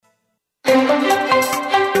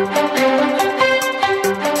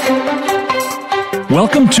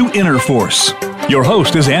Welcome to Inner Force. Your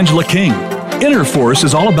host is Angela King. Inner Force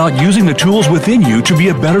is all about using the tools within you to be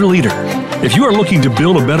a better leader. If you are looking to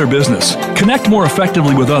build a better business, connect more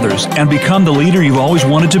effectively with others, and become the leader you've always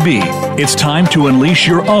wanted to be, it's time to unleash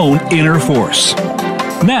your own inner force.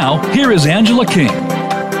 Now, here is Angela King.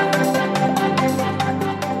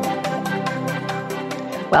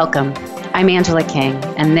 Welcome. I'm Angela King,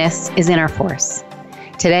 and this is Inner Force.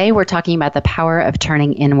 Today, we're talking about the power of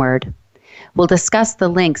turning inward. We'll discuss the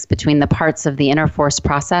links between the parts of the inner force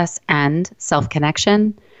process and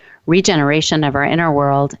self-connection, regeneration of our inner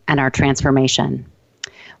world, and our transformation.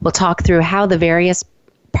 We'll talk through how the various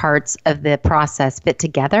parts of the process fit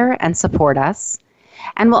together and support us.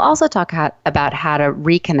 And we'll also talk about how to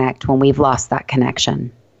reconnect when we've lost that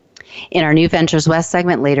connection. In our New Ventures West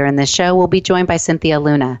segment later in this show, we'll be joined by Cynthia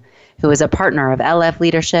Luna, who is a partner of LF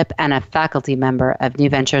Leadership and a faculty member of New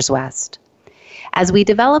Ventures West. As we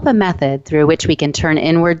develop a method through which we can turn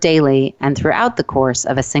inward daily and throughout the course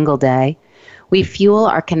of a single day, we fuel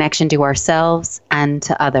our connection to ourselves and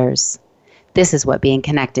to others. This is what being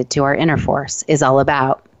connected to our inner force is all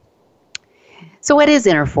about. So what is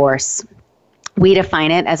inner force? We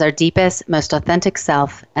define it as our deepest, most authentic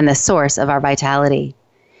self and the source of our vitality.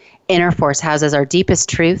 Inner force houses our deepest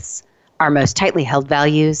truths, our most tightly held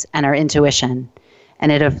values, and our intuition.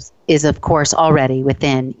 And it is, of course, already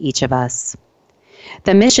within each of us.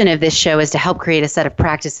 The mission of this show is to help create a set of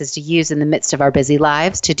practices to use in the midst of our busy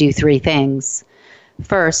lives to do three things.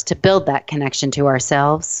 First, to build that connection to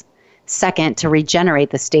ourselves. Second, to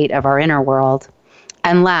regenerate the state of our inner world.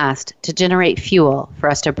 And last, to generate fuel for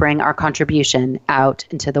us to bring our contribution out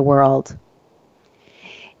into the world.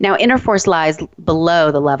 Now, inner force lies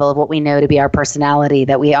below the level of what we know to be our personality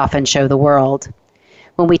that we often show the world.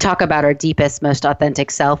 When we talk about our deepest, most authentic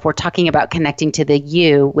self, we're talking about connecting to the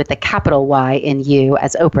you with a capital Y in you,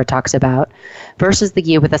 as Oprah talks about, versus the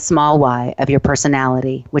you with a small y of your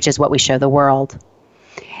personality, which is what we show the world.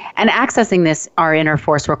 And accessing this, our inner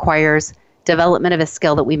force, requires development of a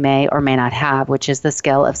skill that we may or may not have, which is the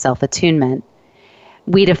skill of self-attunement.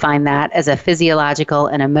 We define that as a physiological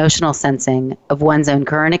and emotional sensing of one's own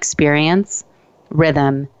current experience,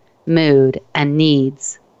 rhythm, mood, and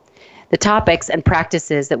needs. The topics and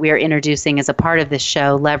practices that we are introducing as a part of this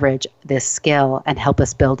show leverage this skill and help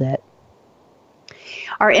us build it.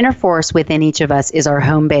 Our inner force within each of us is our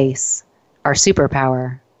home base, our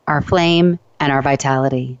superpower, our flame, and our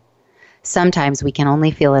vitality. Sometimes we can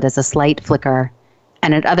only feel it as a slight flicker,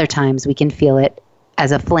 and at other times we can feel it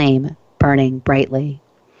as a flame burning brightly.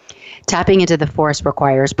 Tapping into the force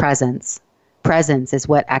requires presence. Presence is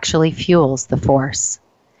what actually fuels the force.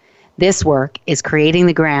 This work is creating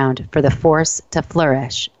the ground for the force to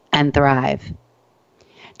flourish and thrive.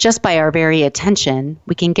 Just by our very attention,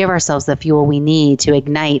 we can give ourselves the fuel we need to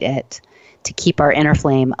ignite it, to keep our inner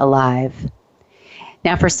flame alive.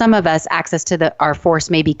 Now, for some of us, access to our force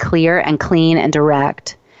may be clear and clean and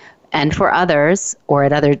direct. And for others, or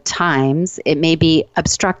at other times, it may be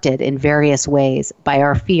obstructed in various ways by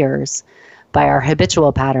our fears, by our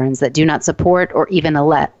habitual patterns that do not support or even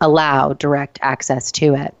allow direct access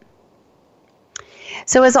to it.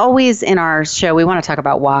 So as always in our show, we want to talk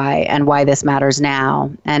about why and why this matters now.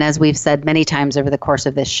 And as we've said many times over the course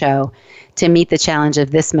of this show, to meet the challenge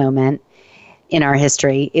of this moment in our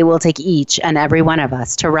history, it will take each and every one of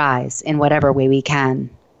us to rise in whatever way we can.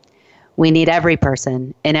 We need every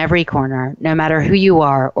person in every corner, no matter who you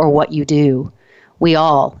are or what you do. We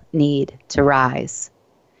all need to rise.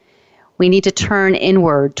 We need to turn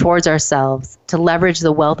inward towards ourselves to leverage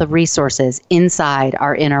the wealth of resources inside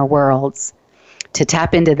our inner worlds, to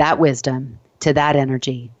tap into that wisdom, to that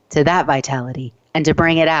energy, to that vitality, and to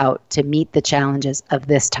bring it out to meet the challenges of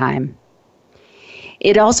this time.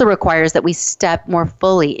 It also requires that we step more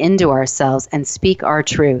fully into ourselves and speak our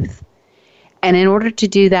truth. And in order to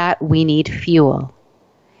do that, we need fuel.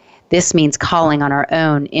 This means calling on our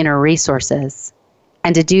own inner resources.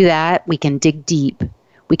 And to do that, we can dig deep.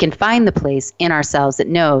 We can find the place in ourselves that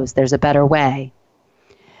knows there's a better way.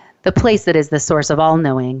 The place that is the source of all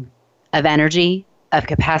knowing, of energy, of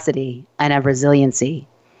capacity, and of resiliency.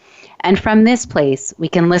 And from this place, we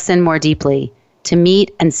can listen more deeply to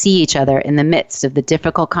meet and see each other in the midst of the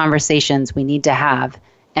difficult conversations we need to have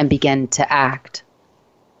and begin to act.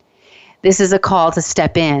 This is a call to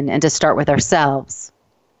step in and to start with ourselves.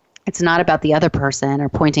 It's not about the other person or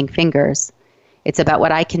pointing fingers. It's about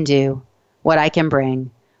what I can do, what I can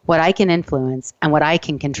bring, what I can influence, and what I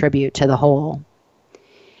can contribute to the whole.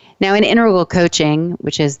 Now, in integral coaching,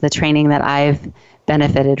 which is the training that I've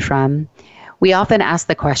benefited from, we often ask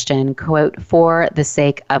the question, quote, for the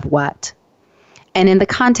sake of what? And in the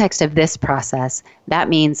context of this process, that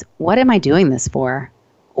means, what am I doing this for?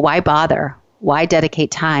 Why bother? Why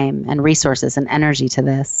dedicate time and resources and energy to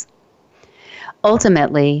this?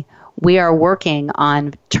 Ultimately, we are working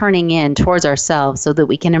on turning in towards ourselves so that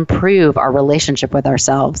we can improve our relationship with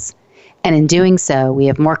ourselves. And in doing so, we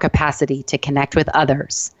have more capacity to connect with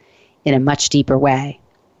others in a much deeper way.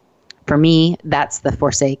 For me, that's the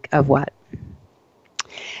forsake of what?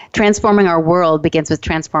 Transforming our world begins with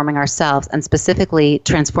transforming ourselves, and specifically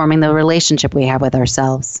transforming the relationship we have with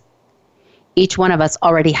ourselves. Each one of us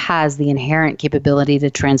already has the inherent capability to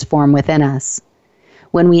transform within us.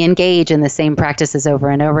 When we engage in the same practices over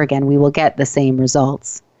and over again, we will get the same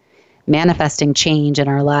results. Manifesting change in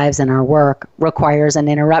our lives and our work requires an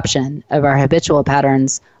interruption of our habitual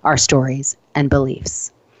patterns, our stories, and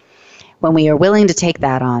beliefs. When we are willing to take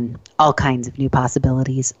that on, all kinds of new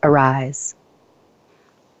possibilities arise.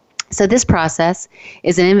 So this process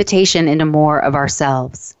is an invitation into more of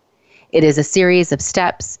ourselves. It is a series of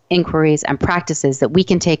steps, inquiries, and practices that we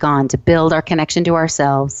can take on to build our connection to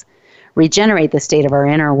ourselves, regenerate the state of our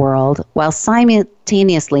inner world, while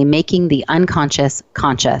simultaneously making the unconscious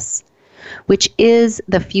conscious, which is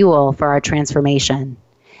the fuel for our transformation,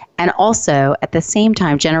 and also at the same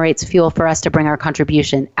time generates fuel for us to bring our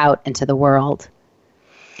contribution out into the world.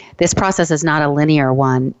 This process is not a linear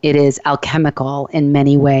one. It is alchemical in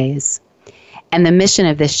many ways. And the mission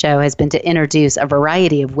of this show has been to introduce a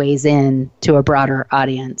variety of ways in to a broader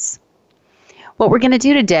audience. What we're going to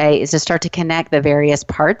do today is to start to connect the various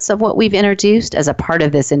parts of what we've introduced as a part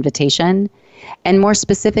of this invitation, and more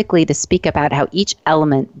specifically to speak about how each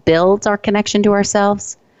element builds our connection to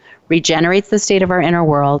ourselves, regenerates the state of our inner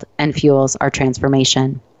world, and fuels our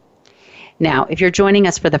transformation. Now, if you're joining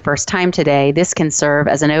us for the first time today, this can serve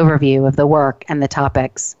as an overview of the work and the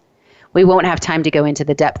topics. We won't have time to go into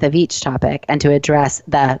the depth of each topic and to address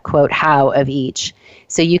the, quote, how of each,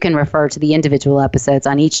 so you can refer to the individual episodes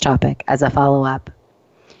on each topic as a follow-up.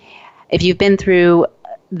 If you've been through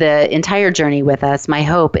the entire journey with us, my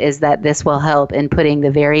hope is that this will help in putting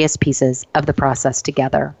the various pieces of the process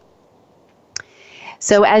together.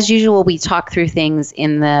 So as usual, we talk through things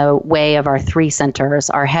in the way of our three centers,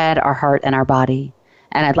 our head, our heart, and our body.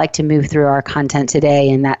 And I'd like to move through our content today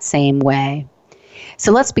in that same way.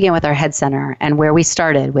 So let's begin with our head center and where we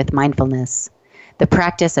started with mindfulness, the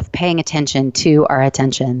practice of paying attention to our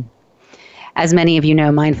attention. As many of you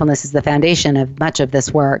know, mindfulness is the foundation of much of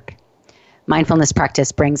this work. Mindfulness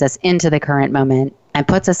practice brings us into the current moment and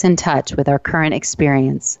puts us in touch with our current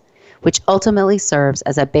experience, which ultimately serves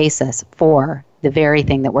as a basis for the very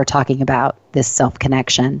thing that we're talking about, this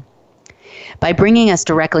self-connection. By bringing us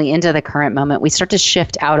directly into the current moment, we start to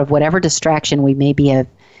shift out of whatever distraction we maybe have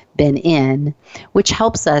been in, which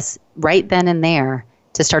helps us right then and there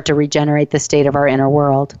to start to regenerate the state of our inner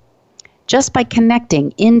world. Just by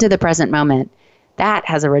connecting into the present moment, that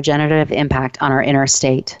has a regenerative impact on our inner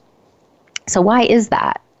state. So why is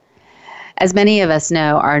that? As many of us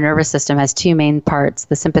know, our nervous system has two main parts,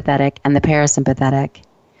 the sympathetic and the parasympathetic.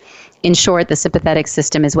 In short, the sympathetic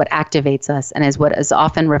system is what activates us and is what is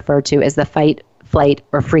often referred to as the fight, flight,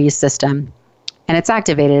 or freeze system. And it's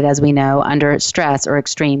activated, as we know, under stress or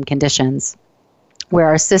extreme conditions, where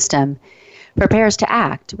our system prepares to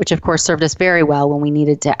act, which of course served us very well when we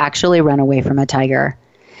needed to actually run away from a tiger.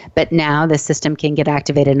 But now the system can get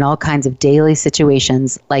activated in all kinds of daily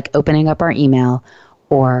situations, like opening up our email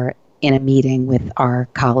or in a meeting with our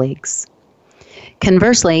colleagues.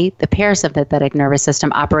 Conversely, the parasympathetic nervous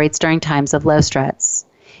system operates during times of low stress.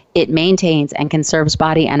 It maintains and conserves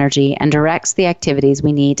body energy and directs the activities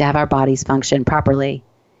we need to have our bodies function properly.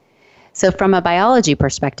 So from a biology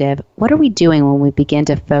perspective, what are we doing when we begin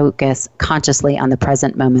to focus consciously on the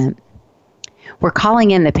present moment? We're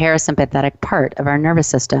calling in the parasympathetic part of our nervous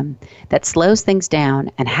system that slows things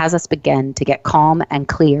down and has us begin to get calm and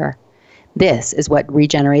clear. This is what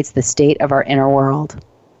regenerates the state of our inner world.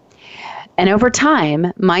 And over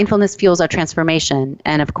time, mindfulness fuels our transformation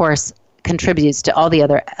and, of course, contributes to all the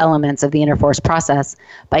other elements of the inner force process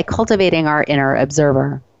by cultivating our inner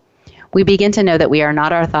observer. We begin to know that we are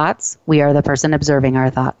not our thoughts, we are the person observing our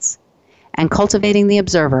thoughts. And cultivating the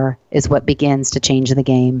observer is what begins to change the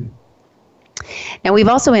game. Now, we've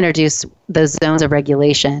also introduced those zones of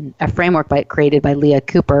regulation, a framework created by Leah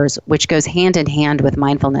Coopers, which goes hand in hand with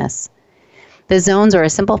mindfulness. The zones are a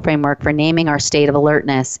simple framework for naming our state of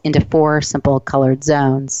alertness into 4 simple colored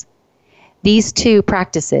zones. These two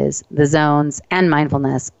practices, the zones and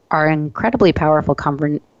mindfulness, are an incredibly powerful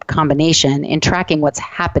combination in tracking what's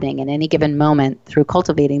happening in any given moment through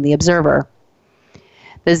cultivating the observer.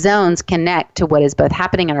 The zones connect to what is both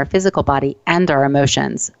happening in our physical body and our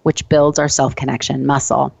emotions, which builds our self-connection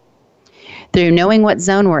muscle. Through knowing what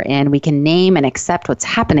zone we're in, we can name and accept what's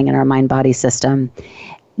happening in our mind-body system,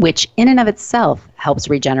 which in and of itself helps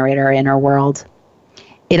regenerate our inner world.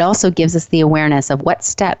 It also gives us the awareness of what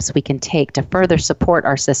steps we can take to further support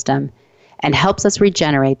our system and helps us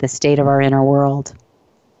regenerate the state of our inner world.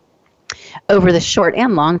 Over the short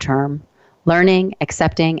and long term, learning,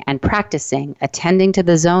 accepting, and practicing attending to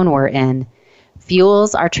the zone we're in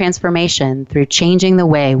fuels our transformation through changing the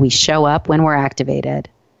way we show up when we're activated.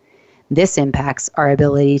 This impacts our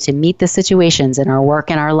ability to meet the situations in our work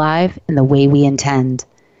and our life in the way we intend,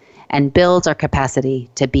 and builds our capacity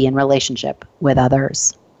to be in relationship with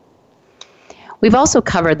others. We've also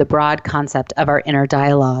covered the broad concept of our inner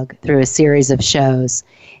dialogue through a series of shows,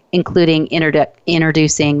 including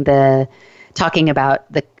talking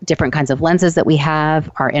about the different kinds of lenses that we have,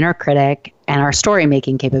 our inner critic, and our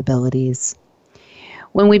story-making capabilities.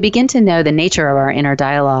 When we begin to know the nature of our inner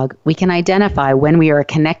dialogue, we can identify when we are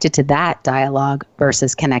connected to that dialogue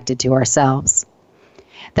versus connected to ourselves.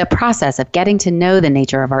 The process of getting to know the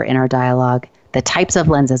nature of our inner dialogue, the types of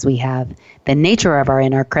lenses we have, the nature of our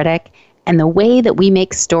inner critic, and the way that we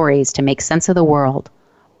make stories to make sense of the world,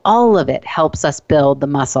 all of it helps us build the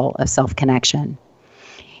muscle of self-connection.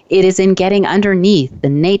 It is in getting underneath the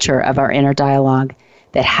nature of our inner dialogue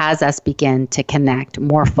that has us begin to connect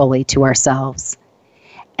more fully to ourselves.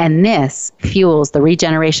 And this fuels the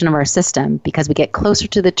regeneration of our system because we get closer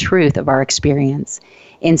to the truth of our experience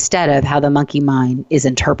instead of how the monkey mind is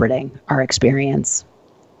interpreting our experience.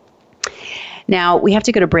 Now, we have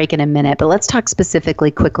to go to break in a minute, but let's talk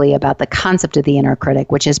quickly about the concept of the inner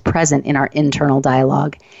critic, which is present in our internal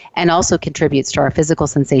dialogue and also contributes to our physical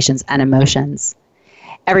sensations and emotions.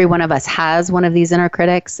 Every one of us has one of these inner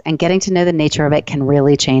critics, and getting to know the nature of it can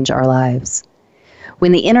really change our lives.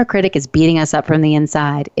 When the inner critic is beating us up from the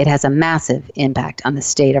inside, it has a massive impact on the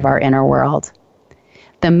state of our inner world.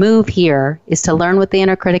 The move here is to learn what the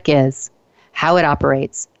inner critic is, how it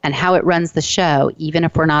operates, and how it runs the show, even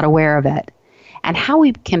if we're not aware of it, and how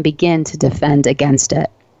we can begin to defend against it.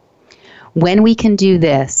 When we can do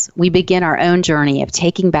this, we begin our own journey of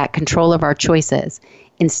taking back control of our choices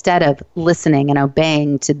instead of listening and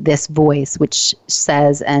obeying to this voice which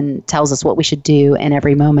says and tells us what we should do in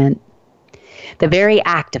every moment. The very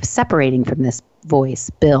act of separating from this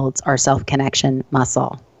voice builds our self-connection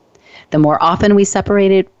muscle. The more often we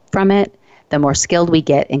separate from it, the more skilled we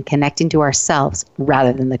get in connecting to ourselves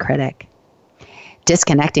rather than the critic.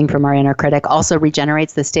 Disconnecting from our inner critic also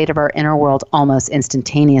regenerates the state of our inner world almost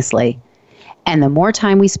instantaneously. And the more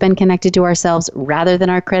time we spend connected to ourselves rather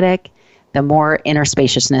than our critic, the more inner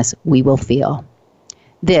spaciousness we will feel.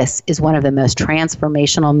 This is one of the most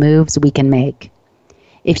transformational moves we can make.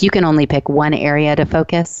 If you can only pick one area to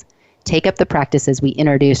focus, take up the practices we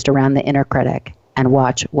introduced around the inner critic and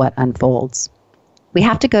watch what unfolds. We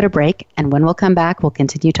have to go to break, and when we'll come back, we'll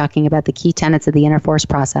continue talking about the key tenets of the inner force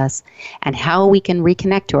process and how we can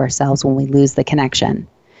reconnect to ourselves when we lose the connection.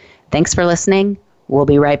 Thanks for listening. We'll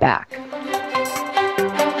be right back.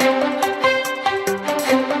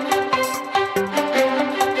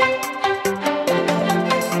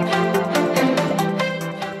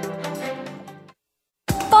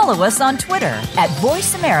 Follow us on Twitter at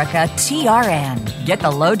VoiceAmericaTRN. Get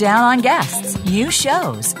the lowdown on guests, new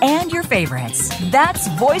shows, and your favorites. That's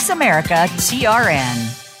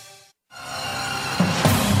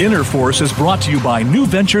VoiceAmericaTRN. Inner Force is brought to you by New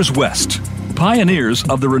Ventures West. Pioneers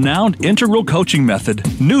of the renowned integral coaching method,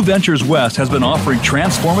 New Ventures West has been offering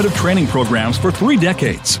transformative training programs for 3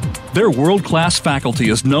 decades. Their world-class faculty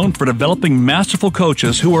is known for developing masterful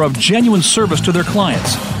coaches who are of genuine service to their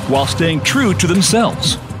clients while staying true to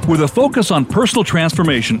themselves. With a focus on personal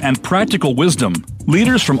transformation and practical wisdom,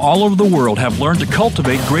 leaders from all over the world have learned to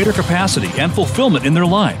cultivate greater capacity and fulfillment in their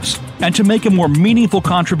lives and to make a more meaningful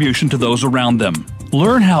contribution to those around them.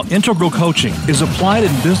 Learn how integral coaching is applied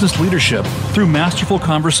in business leadership through masterful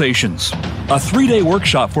conversations. A 3-day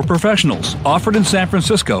workshop for professionals offered in San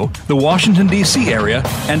Francisco, the Washington, D.C. area,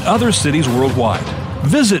 and other cities worldwide.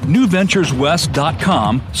 Visit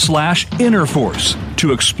newventureswest.com/innerforce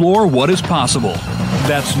to explore what is possible.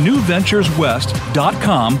 That's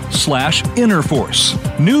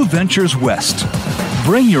newventureswest.com/innerforce. New Ventures West.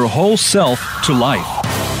 Bring your whole self to life.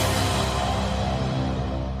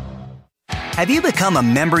 Have you become a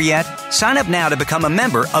member yet? Sign up now to become a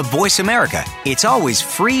member of Voice America. It's always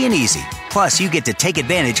free and easy. Plus, you get to take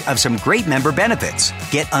advantage of some great member benefits.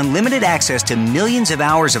 Get unlimited access to millions of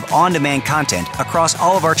hours of on-demand content across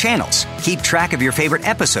all of our channels. Keep track of your favorite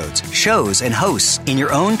episodes, shows, and hosts in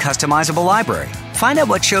your own customizable library. Find out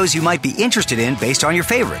what shows you might be interested in based on your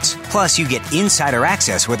favorites. Plus, you get insider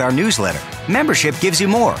access with our newsletter. Membership gives you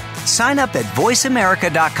more. Sign up at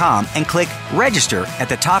voiceamerica.com and click register at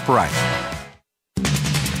the top right.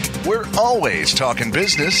 We're always talking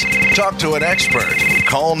business. Talk to an expert.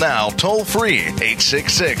 Call now toll free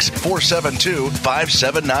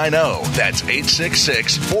 866-472-5790. That's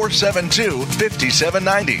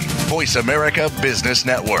 866-472-5790. Voice America Business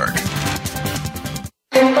Network.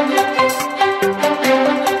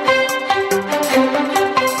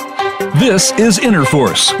 This is Inner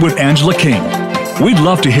Force with Angela King. We'd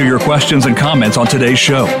love to hear your questions and comments on today's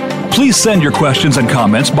show. Please send your questions and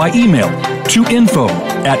comments by email to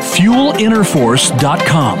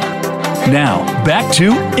info@fuelinnerforce.com. Now, back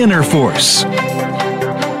to Inner Force.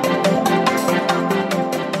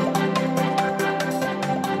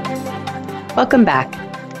 Welcome back.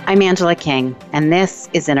 I'm Angela King, and this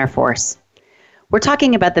is Inner Force. We're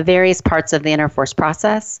talking about the various parts of the Inner Force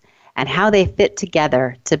process and how they fit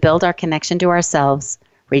together to build our connection to ourselves,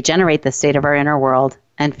 regenerate the state of our inner world,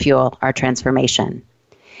 and fuel our transformation.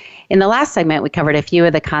 In the last segment, we covered a few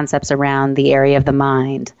of the concepts around the area of the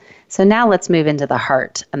mind. So now let's move into the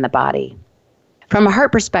heart and the body. From a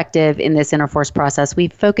heart perspective in this Inner Force process,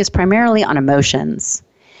 we've focused primarily on emotions.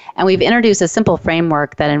 And we've introduced a simple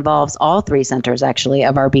framework that involves all three centers, actually,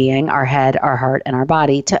 of our being, our head, our heart, and our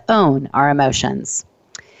body, to own our emotions.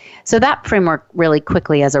 So that framework, really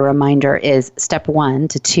quickly as a reminder, is step 1,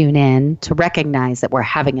 to tune in, to recognize that we're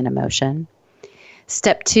having an emotion.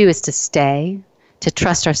 Step 2 is to stay, to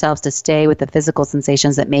trust ourselves to stay with the physical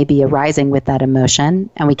sensations that may be arising with that emotion,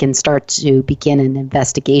 and we can start to begin an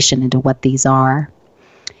investigation into what these are.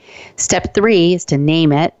 Step 3 is to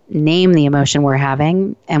name it, name the emotion we're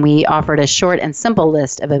having, and we offered a short and simple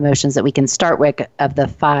list of emotions that we can start with of the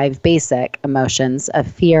 5 basic emotions of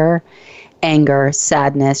fear, anger,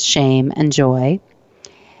 sadness, shame, and joy.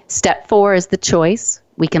 Step 4 is the choice.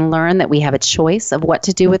 We can learn that we have a choice of what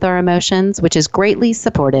to do with our emotions, which is greatly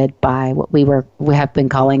supported by what we have been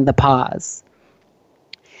calling the pause.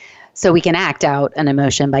 So we can act out an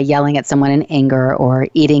emotion by yelling at someone in anger, or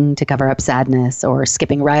eating to cover up sadness, or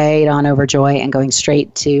skipping right on over joy and going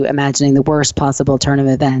straight to imagining the worst possible turn of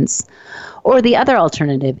events. Or the other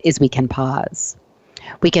alternative is we can pause.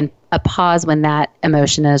 We can pause when that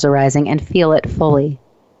emotion is arising and feel it fully.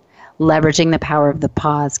 Leveraging the power of the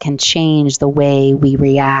pause can change the way we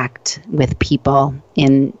react with people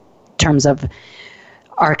in terms of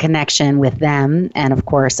our connection with them and, of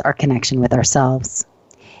course, our connection with ourselves.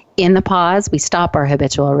 In the pause, we stop our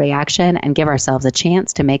habitual reaction and give ourselves a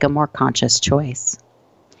chance to make a more conscious choice.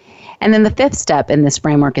 And then the 5th step in this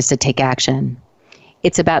framework is to take action.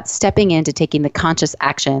 It's about stepping into taking the conscious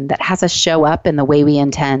action that has us show up in the way we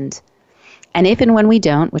intend. And if and when we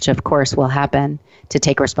don't, which of course will happen, to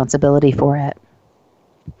take responsibility for it.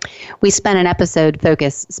 We spent an episode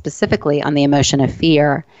focused specifically on the emotion of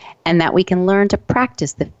fear, and that we can learn to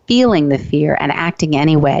practice the feeling the fear and acting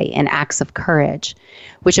anyway in acts of courage,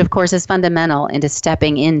 which of course is fundamental into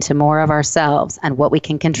stepping into more of ourselves and what we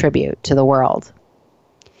can contribute to the world.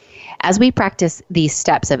 As we practice these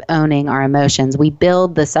steps of owning our emotions, we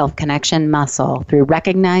build the self-connection muscle through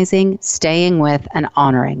recognizing, staying with, and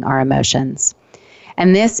honoring our emotions.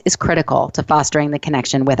 And this is critical to fostering the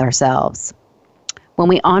connection with ourselves. When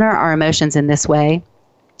we honor our emotions in this way,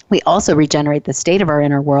 we also regenerate the state of our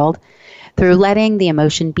inner world through letting the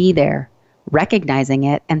emotion be there, recognizing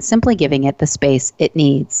it, and simply giving it the space it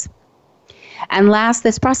needs. And last,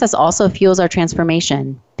 this process also fuels our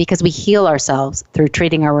transformation because we heal ourselves through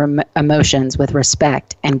treating our emotions with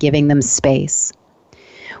respect and giving them space.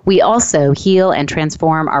 We also heal and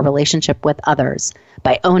transform our relationship with others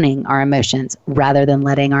by owning our emotions rather than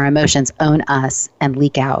letting our emotions own us and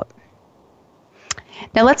leak out.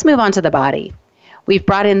 Now let's move on to the body. We've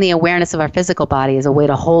brought in the awareness of our physical body as a way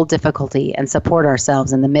to hold difficulty and support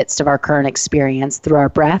ourselves in the midst of our current experience through our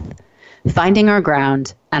breath, finding our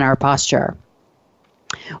ground, and our posture.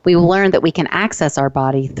 We learned that we can access our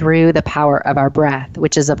body through the power of our breath,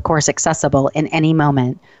 which is of course accessible in any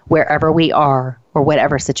moment, wherever we are or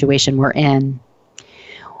whatever situation we're in.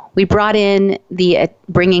 We brought in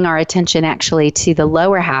bringing our attention actually to the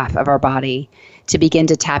lower half of our body to begin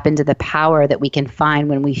to tap into the power that we can find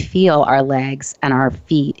when we feel our legs and our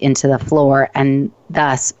feet into the floor, and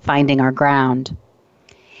thus finding our ground.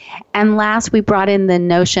 And last, we brought in the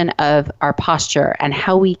notion of our posture and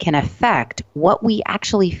how we can affect what we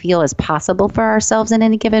actually feel is possible for ourselves in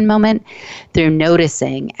any given moment through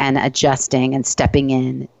noticing and adjusting and stepping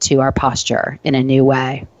in to our posture in a new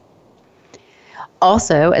way.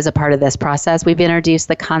 Also, as a part of this process, we've introduced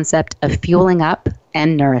the concept of fueling up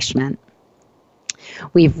and nourishment.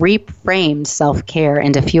 We've reframed self-care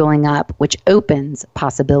into fueling up, which opens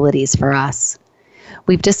possibilities for us.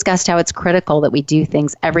 We've discussed how it's critical that we do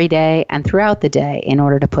things every day and throughout the day in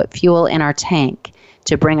order to put fuel in our tank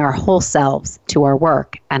to bring our whole selves to our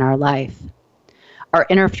work and our life. Our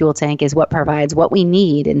inner fuel tank is what provides what we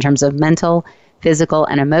need in terms of mental, physical,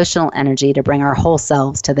 and emotional energy to bring our whole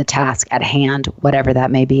selves to the task at hand, whatever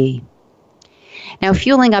that may be. Now,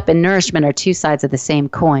 fueling up and nourishment are two sides of the same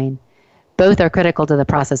coin. Both are critical to the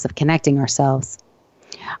process of connecting ourselves.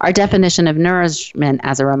 Our definition of nourishment,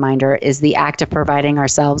 as a reminder, is the act of providing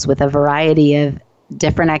ourselves with a variety of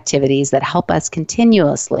different activities that help us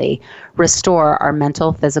continuously restore our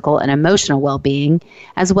mental, physical, and emotional well-being,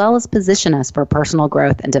 as well as position us for personal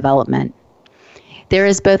growth and development. There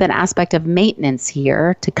is both an aspect of maintenance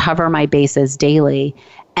here to cover my bases daily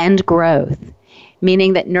and growth,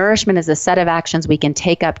 meaning that nourishment is a set of actions we can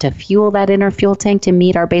take up to fuel that inner fuel tank to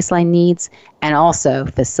meet our baseline needs and also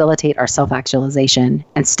facilitate our self-actualization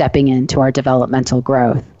and stepping into our developmental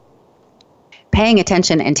growth. Paying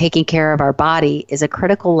attention and taking care of our body is a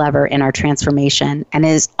critical lever in our transformation and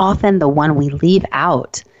is often the one we leave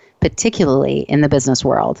out, particularly in the business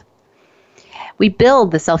world. We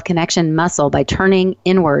build the self-connection muscle by turning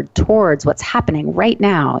inward towards what's happening right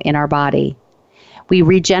now in our body. We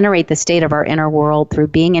regenerate the state of our inner world through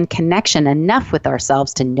being in connection enough with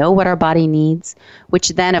ourselves to know what our body needs, which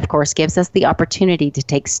then, of course, gives us the opportunity to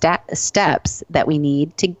take steps that we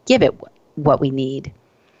need to give it what we need.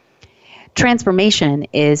 Transformation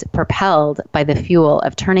is propelled by the fuel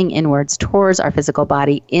of turning inwards towards our physical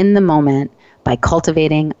body in the moment by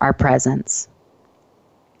cultivating our presence.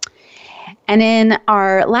 And in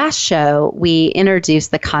our last show, we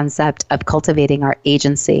introduced the concept of cultivating our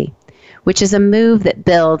agency, which is a move that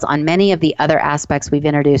builds on many of the other aspects we've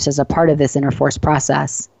introduced as a part of this inner force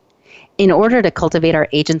process. In order to cultivate our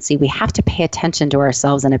agency, we have to pay attention to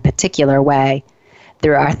ourselves in a particular way,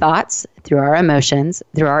 through our thoughts, through our emotions,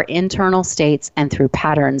 through our internal states, and through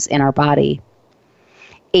patterns in our body.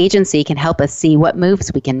 Agency can help us see what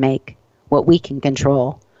moves we can make, what we can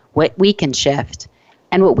control, what we can shift,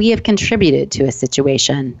 and what we have contributed to a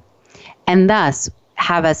situation, and thus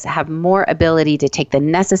have us have more ability to take the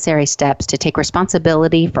necessary steps to take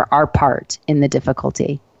responsibility for our part in the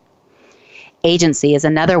difficulty. Agency is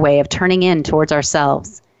another way of turning in towards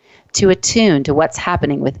ourselves, to attune to what's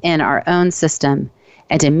happening within our own system,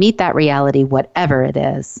 and to meet that reality, whatever it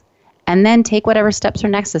is, and then take whatever steps are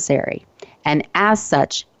necessary. And as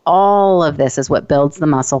such, all of this is what builds the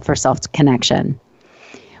muscle for self-connection.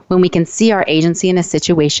 When we can see our agency in a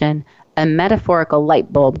situation, a metaphorical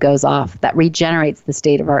light bulb goes off that regenerates the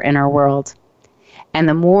state of our inner world. And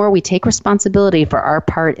the more we take responsibility for our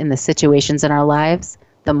part in the situations in our lives,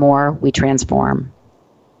 the more we transform.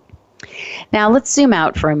 Now, let's zoom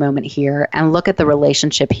out for a moment here and look at the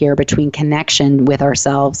relationship here between connection with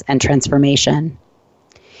ourselves and transformation.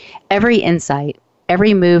 Every insight,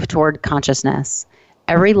 every move toward consciousness,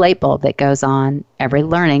 every light bulb that goes on, every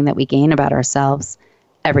learning that we gain about ourselves,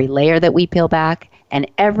 every layer that we peel back, and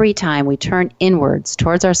every time we turn inwards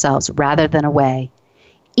towards ourselves rather than away,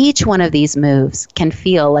 each one of these moves can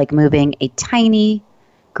feel like moving a tiny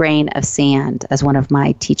grain of sand, as one of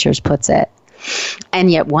my teachers puts it.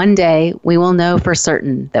 And yet one day we will know for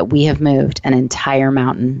certain that we have moved an entire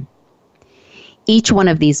mountain. Each one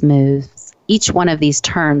of these moves, each one of these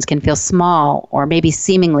turns can feel small or maybe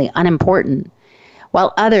seemingly unimportant,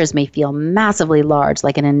 while others may feel massively large,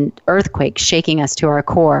 like an earthquake shaking us to our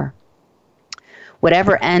core.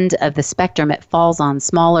 Whatever end of the spectrum it falls on,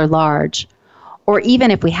 small or large, or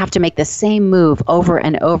even if we have to make the same move over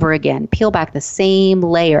and over again, peel back the same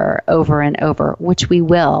layer over and over, which we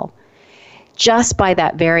will, just by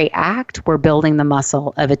that very act, we're building the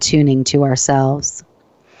muscle of attuning to ourselves.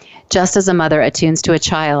 Just as a mother attunes to a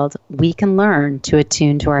child, we can learn to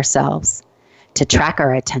attune to ourselves, to track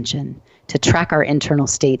our attention, to track our internal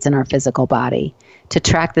states in our physical body, to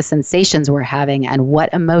track the sensations we're having and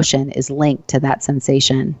what emotion is linked to that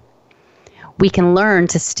sensation. We can learn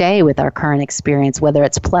to stay with our current experience, whether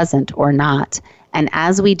it's pleasant or not. And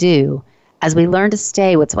as we do, as we learn to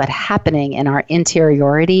stay with what's happening in our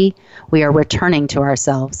interiority, we are returning to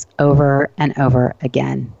ourselves over and over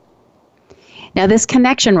again. Now, this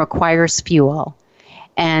connection requires fuel.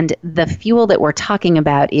 And the fuel that we're talking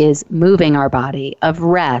about is moving our body, of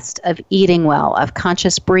rest, of eating well, of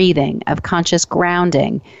conscious breathing, of conscious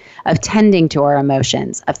grounding, of tending to our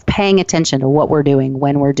emotions, of paying attention to what we're doing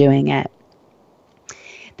when we're doing it.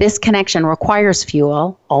 This connection requires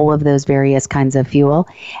fuel, all of those various kinds of fuel,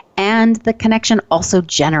 and the connection also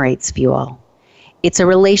generates fuel. It's a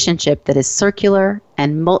relationship that is circular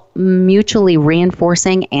and mutually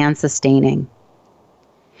reinforcing and sustaining.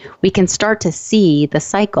 We can start to see the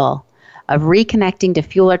cycle of reconnecting to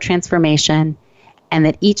fuel our transformation, and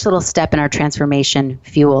that each little step in our transformation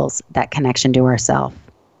fuels that connection to ourself.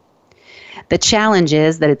 The challenge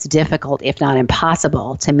is that it's difficult, if not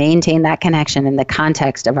impossible, to maintain that connection in the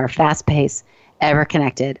context of our fast-paced,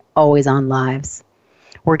 ever-connected, always-on lives.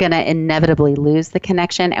 We're going to inevitably lose the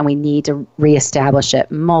connection, and we need to reestablish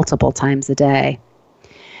it multiple times a day.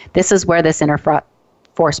 This is where this inner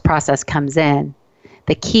force process comes in.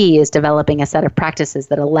 The key is developing a set of practices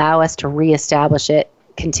that allow us to reestablish it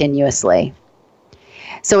continuously.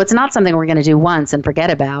 So it's not something we're going to do once and forget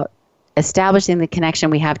about. Establishing the connection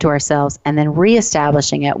we have to ourselves and then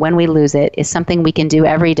reestablishing it when we lose it is something we can do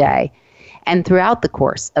every day and throughout the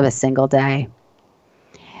course of a single day.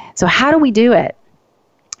 So how do we do it?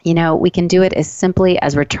 We can do it as simply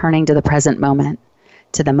as returning to the present moment,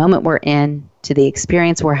 to the moment we're in, to the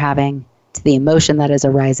experience we're having, to the emotion that is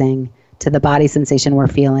arising, to the body sensation we're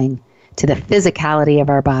feeling, to the physicality of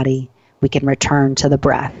our body. We can return to the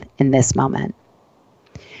breath in this moment.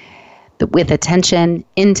 With attention,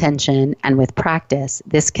 intention, and with practice,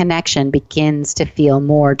 this connection begins to feel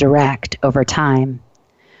more direct over time.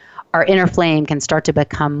 Our inner flame can start to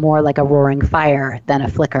become more like a roaring fire than a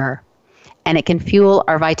flicker, and it can fuel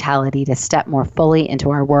our vitality to step more fully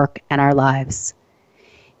into our work and our lives.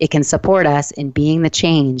 It can support us in being the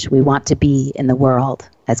change we want to be in the world,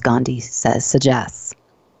 as Gandhi suggests.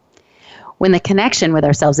 When the connection with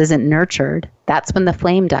ourselves isn't nurtured, that's when the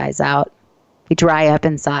flame dies out. We dry up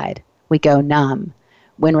inside. We go numb.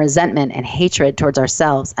 When resentment and hatred towards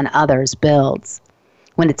ourselves and others builds.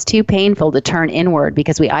 When it's too painful to turn inward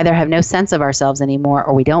because we either have no sense of ourselves anymore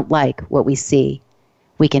or we don't like what we see.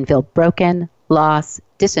 We can feel broken, lost,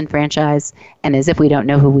 disenfranchised, and as if we don't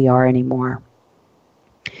know who we are anymore.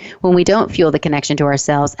 When we don't fuel the connection to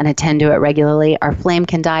ourselves and attend to it regularly, our flame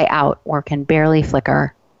can die out or can barely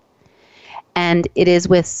flicker. And it is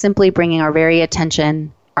with simply bringing our very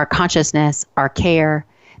attention, our consciousness, our care,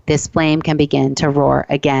 this flame can begin to roar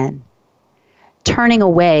again. Turning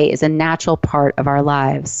away is a natural part of our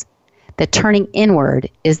lives. The turning inward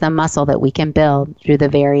is the muscle that we can build through the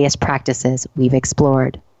various practices we've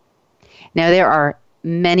explored. Now, there are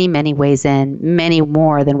many, many ways in, many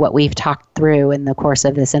more than what we've talked through in the course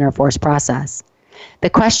of this inner force process. The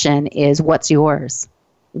question is, what's yours?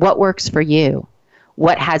 What works for you?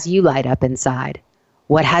 What has you light up inside?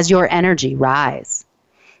 What has your energy rise?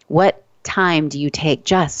 What time do you take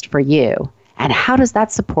just for you? And how does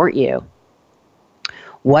that support you?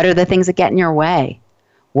 What are the things that get in your way?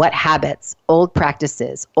 What habits, old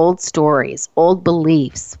practices, old stories, old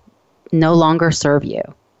beliefs no longer serve you?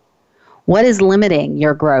 What is limiting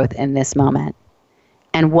your growth in this moment?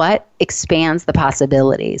 And what expands the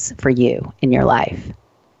possibilities for you in your life?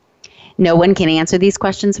 No one can answer these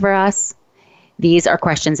questions for us. These are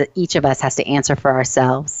questions that each of us has to answer for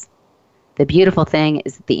ourselves. The beautiful thing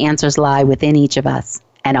is that the answers lie within each of us,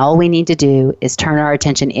 and all we need to do is turn our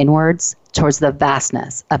attention inwards towards the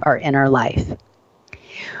vastness of our inner life.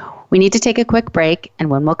 We need to take a quick break, and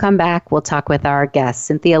when we'll come back, we'll talk with our guest,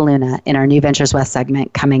 Cynthia Luna, in our New Ventures West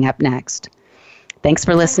segment coming up next. Thanks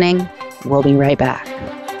for listening. We'll be right back.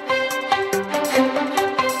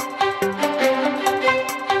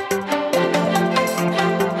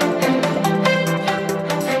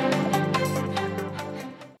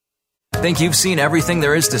 Think you've seen everything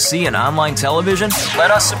there is to see in online television?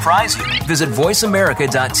 Let us surprise you. Visit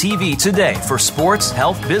voiceamerica.tv today for sports,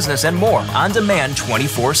 health, business, and more on demand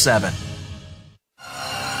 24/7.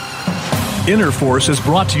 Inner Force is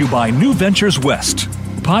brought to you by New Ventures West.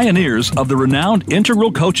 Pioneers of the renowned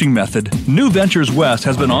integral coaching method, New Ventures West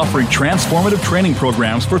has been offering transformative training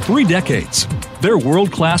programs for 3 decades. Their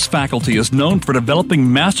world-class faculty is known for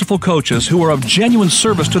developing masterful coaches who are of genuine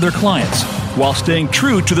service to their clients while staying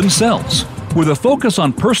true to themselves. With a focus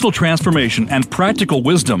on personal transformation and practical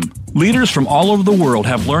wisdom, leaders from all over the world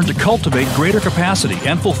have learned to cultivate greater capacity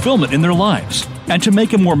and fulfillment in their lives and to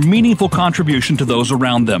make a more meaningful contribution to those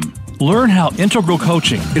around them. Learn how integral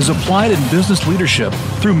coaching is applied in business leadership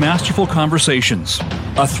through masterful conversations.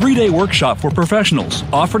 A 3-day workshop for professionals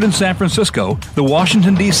offered in San Francisco, the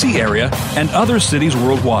Washington, D.C. area, and other cities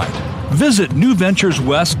worldwide. Visit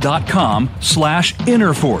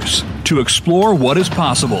newventureswest.com/innerforce to explore what is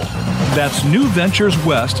possible. That's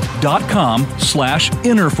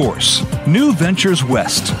newventureswest.com/innerforce. New Ventures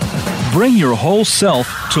West. Bring your whole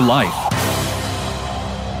self to life.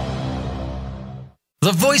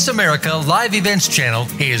 The Voice America Live Events channel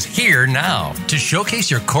is here now to showcase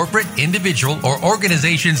your corporate, individual, or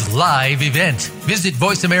organization's live event. Visit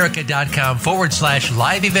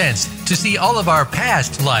voiceamerica.com/live events to see all of our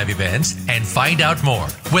past live events and find out more.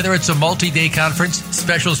 Whether it's a multi-day conference,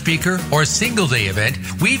 special speaker, or single-day event,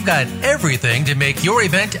 we've got everything to make your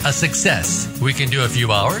event a success. We can do a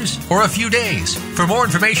few hours or a few days. For more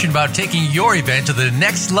information about taking your event to the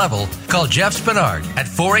next level, call Jeff Spinard at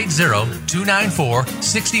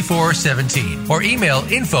 480-294-6417 or email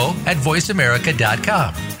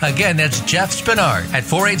info@voiceamerica.com. Again, that's Jeff Spinard at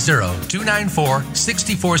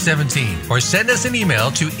 480-294-6417 or send us an email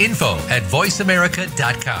to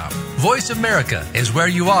info@voiceamerica.com. Voice America is where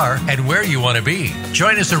you are and where you want to be.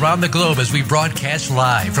 Join us around the globe as we broadcast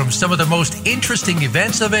live from some of the most interesting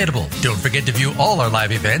events available. Don't forget to view all our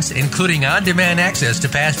live events, including on-demand access to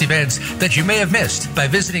past events that you may have missed by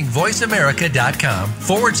visiting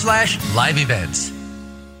voiceamerica.com/live events.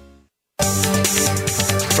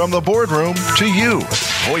 From the boardroom to you,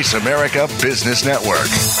 Voice America Business Network.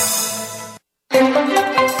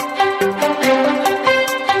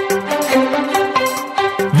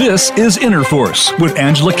 This is Inner Force with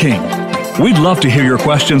Angela King. We'd love to hear your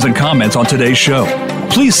questions and comments on today's show.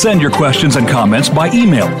 Please send your questions and comments by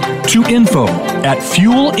email to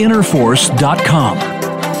info@fuelinnerforce.com.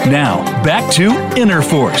 Now, back to Inner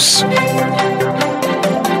Force.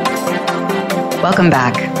 Welcome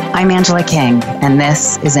back. I'm Angela King, and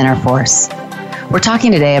this is Inner Force. We're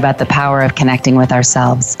talking today about the power of connecting with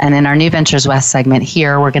ourselves. And in our New Ventures West segment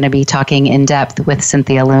here, we're going to be talking in depth with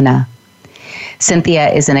Cynthia Luna. Cynthia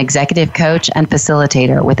is an executive coach and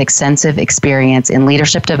facilitator with extensive experience in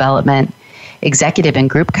leadership development, executive and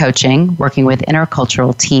group coaching, working with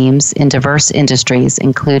intercultural teams in diverse industries,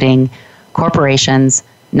 including corporations,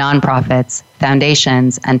 nonprofits,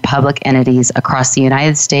 foundations, and public entities across the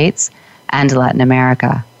United States and Latin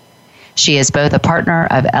America. She is both a partner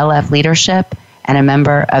of LF Leadership and a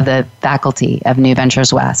member of the faculty of New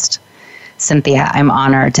Ventures West. Cynthia, I'm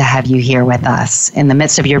honored to have you here with us. In the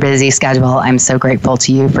midst of your busy schedule, I'm so grateful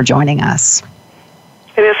to you for joining us.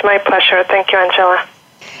 It is my pleasure. Thank you, Angela.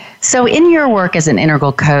 So in your work as an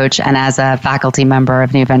integral coach and as a faculty member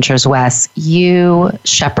of New Ventures West, you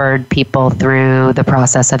shepherd people through the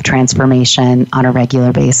process of transformation on a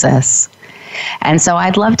regular basis. And so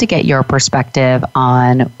I'd love to get your perspective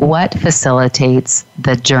on what facilitates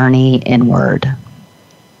the journey inward.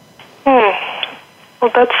 Well,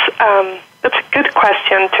 that's a good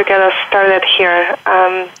question to get us started here.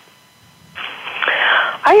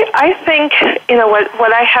 I think,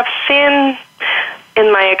 what I have seen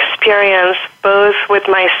in my experience, both with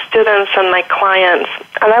my students and my clients,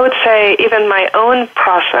 and I would say even my own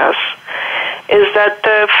process, is that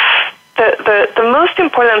the most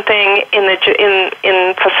important thing in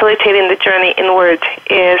facilitating the journey inward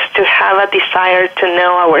is to have a desire to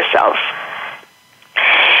know ourselves.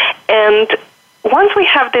 And once we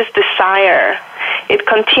have this desire, it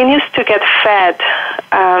continues to get fed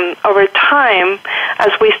over time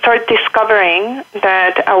as we start discovering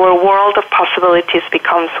that our world of possibilities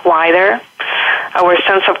becomes wider, our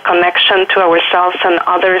sense of connection to ourselves and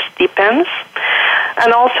others deepens,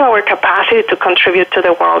 and also our capacity to contribute to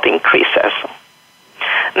the world increases.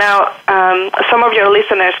 Now, some of your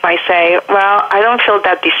listeners might say, well, I don't feel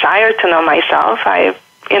that desire to know myself. I'm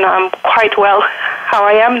quite well how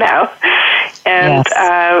I am now. And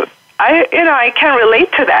yes. I can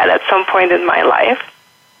relate to that at some point in my life.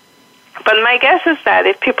 But my guess is that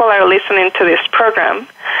if people are listening to this program,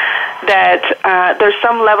 that there's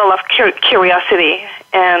some level of curiosity.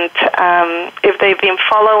 And if they've been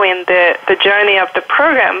following the journey of the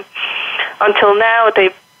program until now,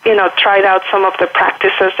 they've tried out some of the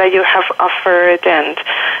practices that you have offered, and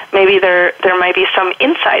maybe there might be some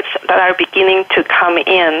insights that are beginning to come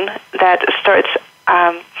in that starts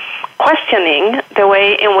questioning the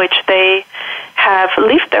way in which they have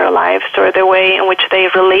lived their lives or the way in which they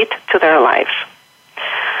relate to their lives.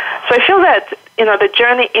 So I feel that the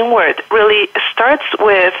journey inward really starts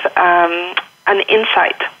with an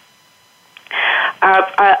insight,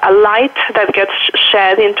 a light that gets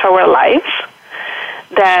shed into our lives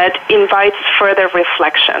that invites further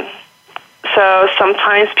reflection. So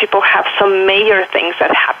sometimes people have some major things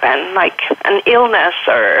that happen, like an illness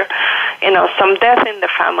or, some death in the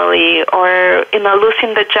family or,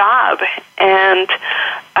 losing the job. And,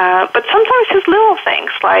 but sometimes it's little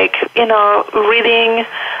things like, reading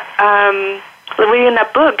reading a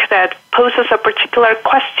book that poses a particular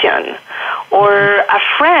question, or a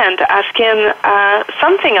friend asking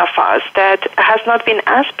something of us that has not been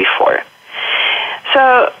asked before.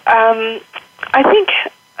 So I think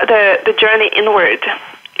the journey inward,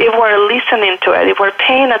 if we're listening to it, if we're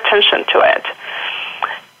paying attention to it,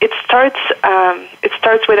 it starts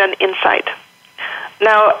with an insight.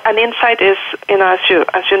 Now, an insight is, as you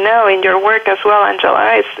know, in your work as well,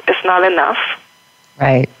 Angela, is not enough.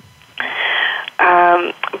 Right.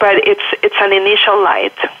 But it's an initial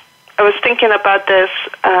light. I was thinking about this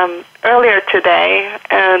earlier today,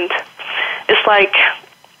 and it's like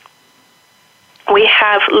we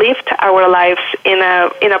have lived our lives in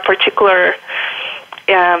a particular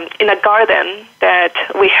in a garden that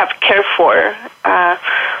we have cared for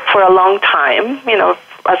a long time.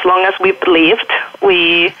 As long as we've lived,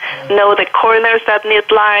 we know the corners that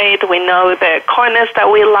need light. We know the corners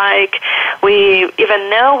that we like. We even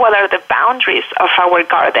know what are the boundaries of our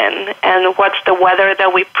garden and what's the weather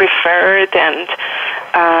that we preferred and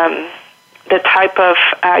the type of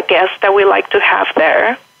guests that we like to have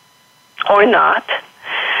there or not.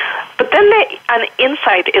 But then an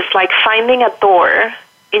insight is like finding a door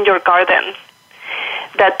in your garden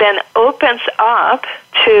that then opens up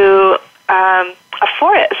to a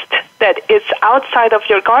forest that is outside of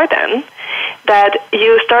your garden, that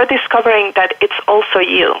you start discovering that it's also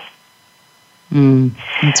you.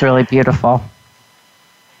 It's really beautiful.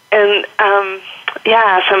 And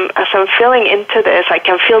as I'm feeling into this, I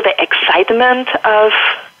can feel the excitement of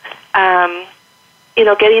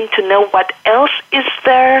getting to know what else is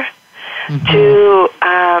there, to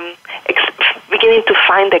beginning to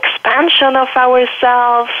find the expansion of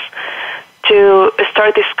ourselves, to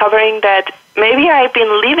start discovering that maybe I've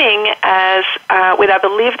been living as with a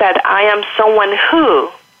belief that I am someone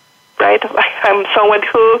who, right? I'm someone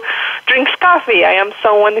who drinks coffee. I am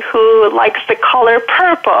someone who likes the color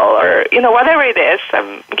purple, or whatever it is.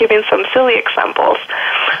 I'm giving some silly examples,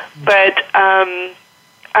 but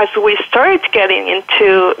as we start getting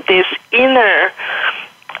into this inner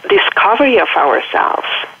discovery of ourselves,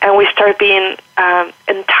 and we start being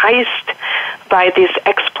enticed by this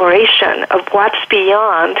exploration of what's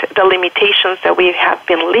beyond the limitations that we have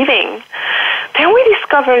been living, then we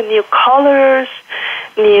discover new colors,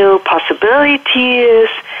 new possibilities,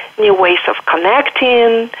 new ways of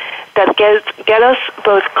connecting that get us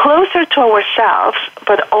both closer to ourselves,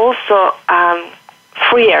 but also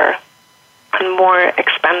freer and more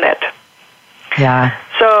expanded. Yeah.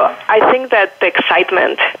 So I think that the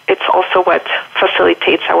excitement, it's also what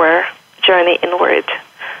facilitates our journey inward.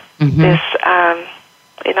 This,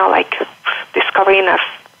 like discovering a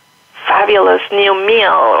fabulous new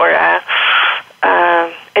meal, or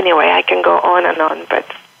anyway, I can go on and on, but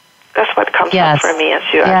that's what comes up for me as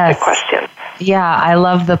you ask the question. Yeah, I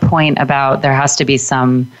love the point about there has to be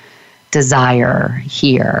some desire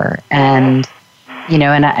here, and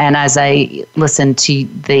and as I listen to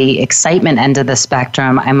the excitement end of the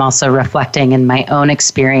spectrum, I'm also reflecting in my own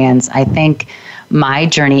experience. I think my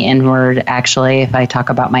journey inward, actually, if I talk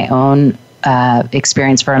about my own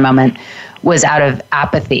experience for a moment, was out of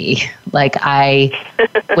apathy. Like, I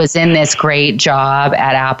was in this great job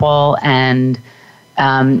at Apple, and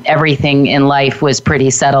everything in life was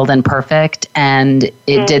pretty settled and perfect, and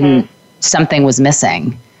it didn't, something was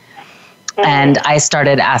missing. And I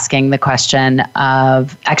started asking the question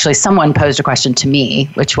of, actually, someone posed a question to me,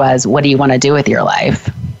 which was, what do you want to do with your life?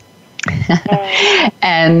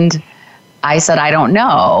 And I said, I don't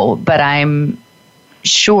know, but I'm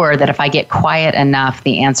sure that if I get quiet enough,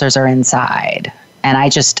 the answers are inside. And I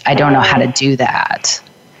don't know how to do that.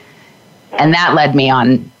 And that led me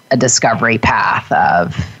on a discovery path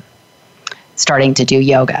of starting to do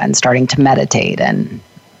yoga and starting to meditate, and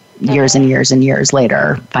years and years and years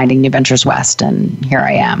later, finding New Ventures West, and here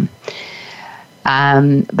I am.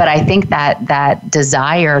 But I think that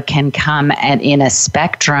desire can come in a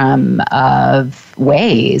spectrum of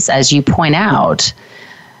ways, as you point out,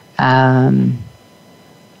 in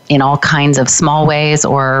all kinds of small ways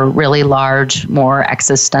or really large, more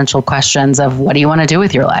existential questions of what do you want to do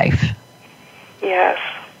with your life? Yes.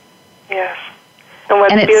 And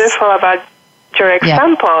what's beautiful about your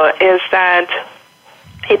example is that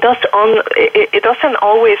it doesn't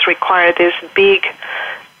always require this big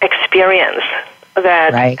experience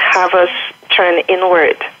that have us turn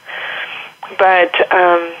inward. But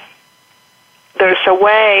there's a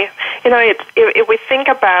way, if we think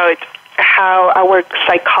about how our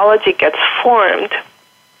psychology gets formed,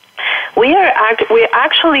 we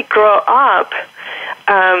actually grow up,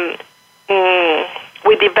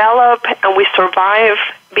 we develop and we survive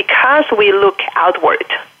because we look outward.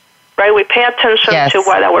 right? We pay attention to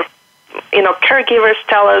what our caregivers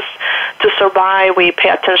tell us to survive. We pay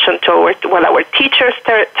attention to what our teachers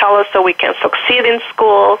tell us so we can succeed in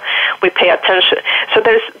school. We pay attention. So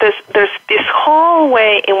there's this whole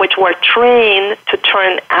way in which we're trained to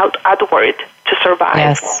turn outward to survive.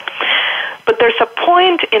 Yes. But there's a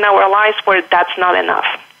point in our lives where that's not enough.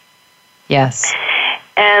 Yes.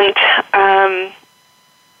 And,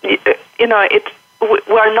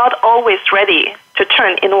 we're not always ready to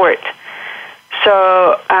turn inward.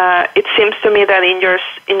 So it seems to me that in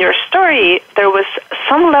your story, there was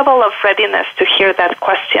some level of readiness to hear that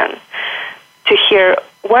question, to hear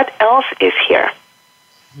what else is here,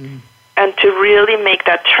 and to really make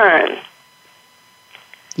that turn.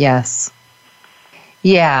 Yes.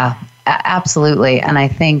 Yeah, absolutely. And I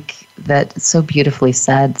think that's so beautifully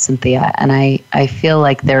said, Cynthia. And I feel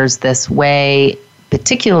like there's this way,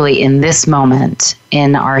 particularly in this moment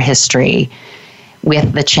in our history,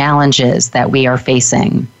 with the challenges that we are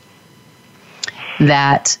facing,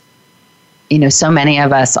 that, so many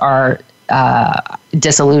of us are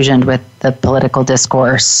disillusioned with the political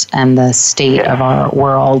discourse and the state of our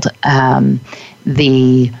world,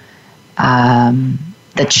 the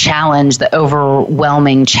challenge, the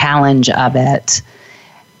overwhelming challenge of it.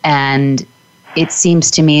 And it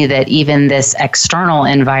seems to me that even this external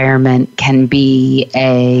environment can be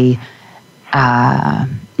a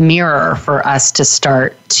mirror for us to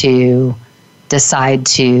start to decide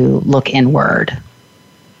to look inward.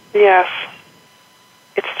 Yes,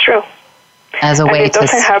 it's true. As a way it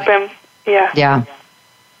doesn't happen. Yeah. Yeah.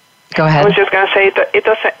 Go ahead. I was just going to say that it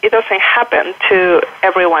doesn't happen to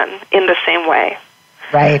everyone in the same way.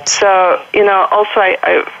 Right. So, also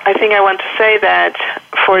I think I want to say that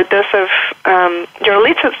for those of your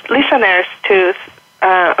listeners who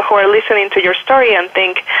are listening to your story and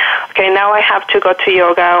think, okay, now I have to go to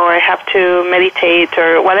yoga or I have to meditate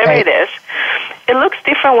or whatever it is, it looks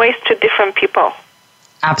different ways to different people.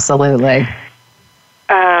 Absolutely.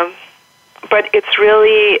 But it's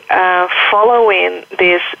really following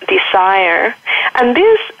this desire. And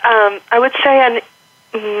this, I would say,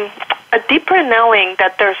 a deeper knowing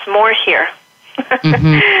that there's more here.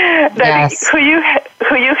 Mm-hmm. That who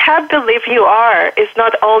you have believed you are is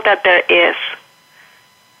not all that there is.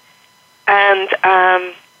 And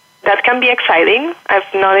that can be exciting.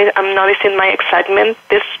 I'm noticing my excitement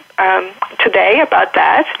this today about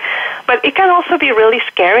that. But it can also be really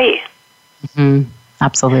scary. Mm-hmm.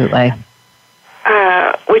 Absolutely.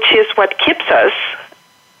 Which is what keeps us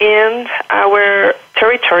in our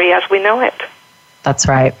territory as we know it. That's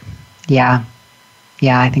right. Yeah.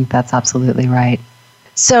 Yeah, I think that's absolutely right.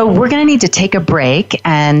 So we're going to need to take a break,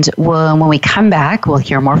 and when we come back, we'll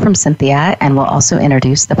hear more from Cynthia, and we'll also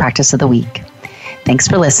introduce the practice of the week. Thanks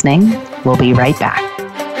for listening. We'll be right back.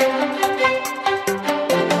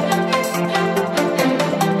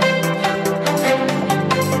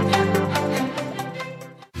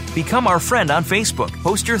 Become our friend on Facebook.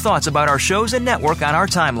 Post your thoughts about our shows and network on our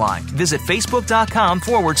timeline. Visit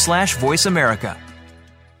facebook.com/Voice America.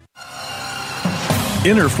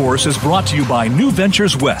 Inner Force is brought to you by New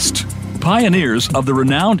Ventures West. Pioneers of the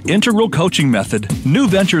renowned integral coaching method, New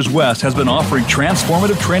Ventures West has been offering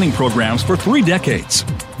transformative training programs for 3 decades.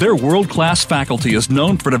 Their world-class faculty is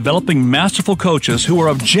known for developing masterful coaches who are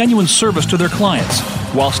of genuine service to their clients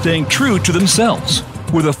while staying true to themselves.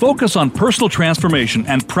 With a focus on personal transformation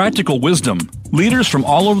and practical wisdom, leaders from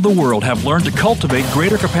all over the world have learned to cultivate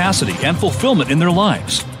greater capacity and fulfillment in their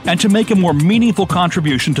lives and to make a more meaningful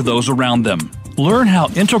contribution to those around them. Learn how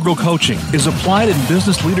integral coaching is applied in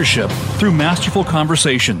business leadership through masterful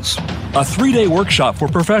conversations. A 3-day workshop for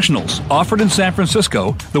professionals offered in San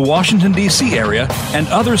Francisco, the Washington, D.C. area, and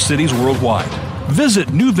other cities worldwide. Visit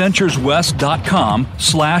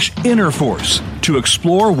newventureswest.com/innerforce to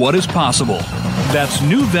explore what is possible. That's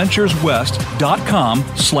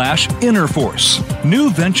newventureswest.com/innerforce. New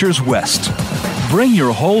Ventures West. Bring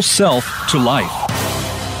your whole self to life.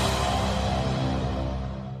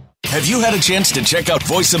 Have you had a chance to check out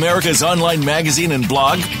Voice America's online magazine and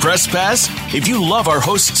blog, Press Pass? If you love our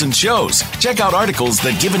hosts and shows, check out articles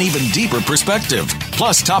that give an even deeper perspective.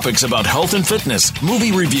 Plus topics about health and fitness,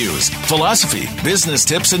 movie reviews, philosophy, business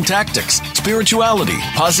tips and tactics, spirituality,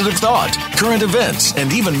 positive thought, current events,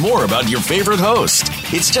 and even more about your favorite host.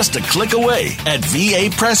 It's just a click away at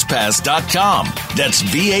vapresspass.com. That's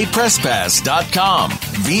vapresspass.com.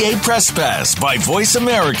 VA Press Pass by Voice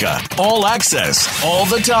America. All access, all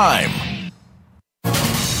the time.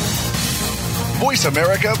 Voice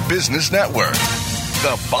America Business Network,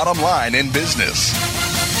 the bottom line in business.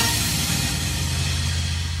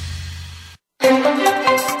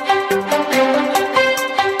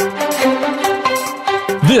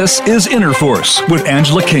 This is Inner Force with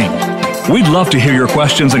Angela King. We'd love to hear your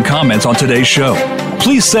questions and comments on today's show.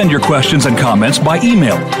 Please send your questions and comments by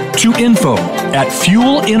email to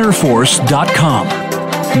info@fuelinnerforce.com.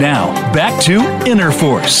 Now, back to Inner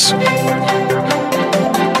Force.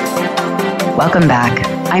 Welcome back.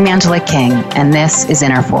 I'm Angela King, and this is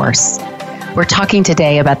Inner Force. We're talking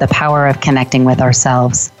today about the power of connecting with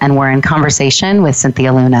ourselves, and we're in conversation with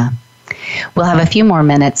Cynthia Luna. We'll have a few more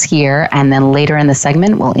minutes here, and then later in the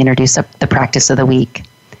segment, we'll introduce the practice of the week.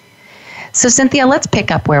 So, Cynthia, let's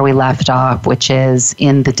pick up where we left off, which is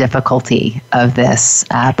in the difficulty of this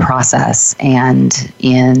process and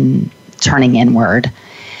in turning inward.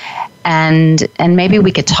 And maybe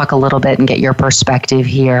we could talk a little bit and get your perspective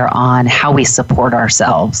here on how we support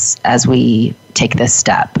ourselves as we take this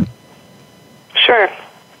step. Sure.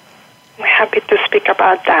 I'm happy to speak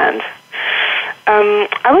about that.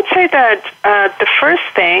 I would say that the first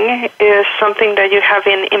thing is something that you have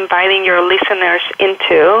been inviting your listeners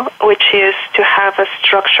into, which is to have a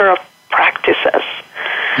structure of practices.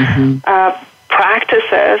 Mm-hmm.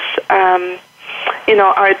 Practices,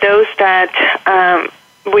 are those that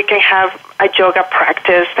we can have a yoga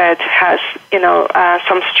practice that has,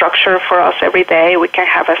 some structure for us every day. We can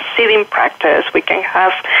have a sitting practice. We can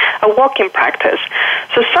have a walking practice.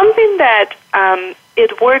 So something that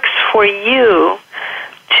it works for you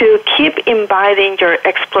to keep inviting your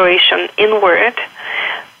exploration inward.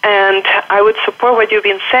 And I would support what you've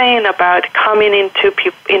been saying about coming into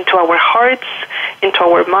our hearts, into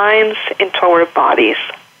our minds, into our bodies.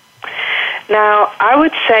 Now, I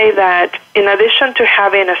would say that in addition to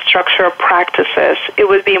having a structure of practices, it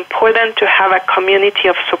would be important to have a community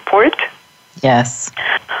of support. Yes.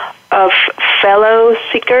 Of fellow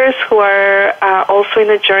seekers who are also in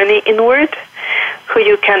a journey inward, who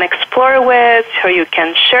you can explore with, who you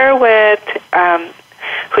can share with,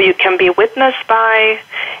 who you can be witnessed by,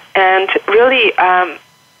 and really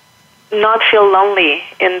not feel lonely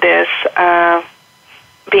in this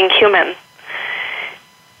being human.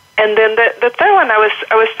 And then the third one I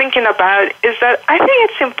was thinking about is that I think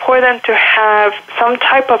it's important to have some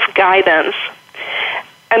type of guidance.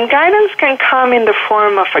 And guidance can come in the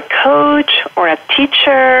form of a coach or a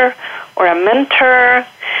teacher or a mentor,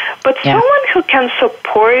 but someone who can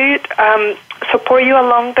support you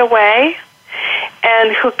along the way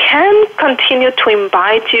and who can continue to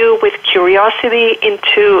invite you with curiosity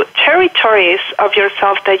into territories of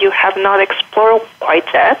yourself that you have not explored quite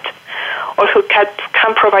yet, or who can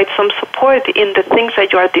provide some support in the things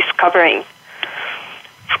that you are discovering.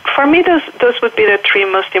 For me, those would be the three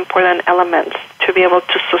most important elements to be able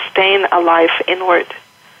to sustain a life inward.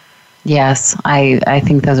 Yes, I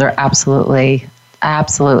think those are absolutely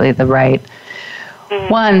the right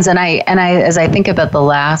ones. And I as I think about the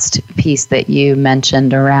last piece that you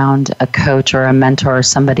mentioned around a coach or a mentor or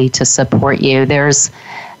somebody to support you, there's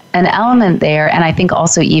an element there, and I think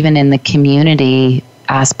also even in the community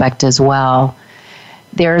aspect as well,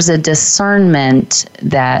 there's a discernment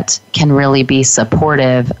that can really be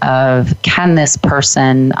supportive of, can this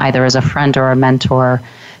person, either as a friend or a mentor,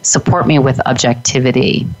 support me with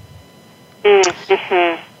objectivity?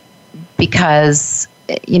 Mm-hmm. Because,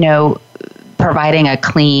 providing a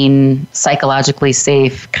clean, psychologically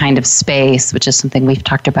safe kind of space, which is something we've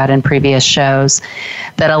talked about in previous shows,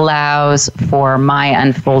 that allows for my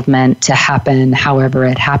unfoldment to happen however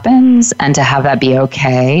it happens, and to have that be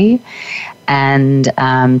okay, and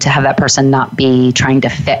to have that person not be trying to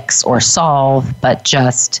fix or solve, but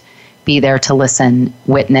just be there to listen,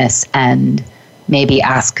 witness, and maybe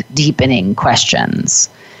ask deepening questions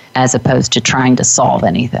as opposed to trying to solve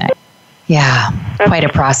anything. Yeah, quite a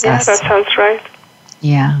process. Yeah, that sounds right.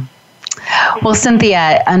 Yeah. Well,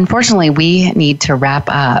 Cynthia, unfortunately, we need to wrap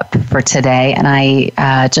up for today, and I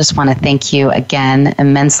just want to thank you again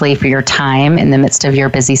immensely for your time in the midst of your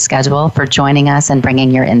busy schedule, for joining us and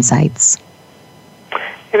bringing your insights.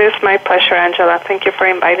 It is my pleasure, Angela. Thank you for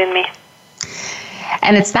inviting me.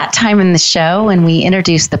 And it's that time in the show when we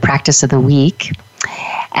introduce the practice of the week.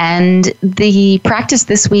 And the practice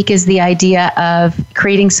this week is the idea of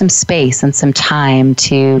creating some space and some time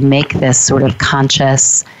to make this sort of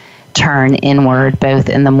conscious turn inward, both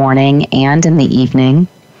in the morning and in the evening.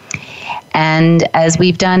 And as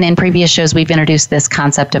we've done in previous shows, we've introduced this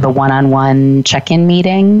concept of a one-on-one check-in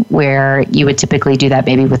meeting, where you would typically do that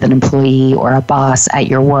maybe with an employee or a boss at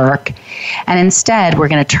your work. And instead, we're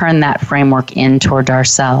going to turn that framework in toward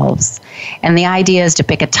ourselves. And the idea is to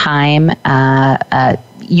pick a time,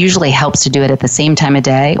 usually helps to do it at the same time of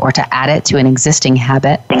day, or to add it to an existing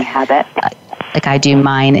habit. Like I do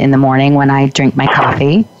mine in the morning when I drink my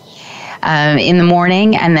coffee. In the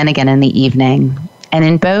morning and then again in the evening. And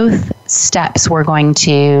in both steps, we're going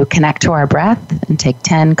to connect to our breath and take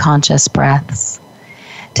 10 conscious breaths.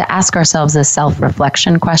 To ask ourselves a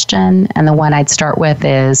self-reflection question, and the one I'd start with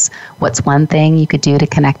is, what's one thing you could do to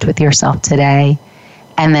connect with yourself today?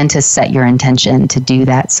 And then to set your intention to do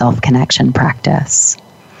that self-connection practice.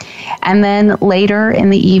 And then later in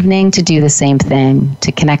the evening to do the same thing,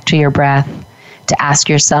 to connect to your breath, to ask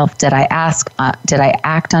yourself, did I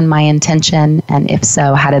act on my intention? And if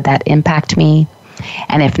so, how did that impact me?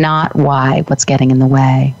 And if not, why? What's getting in the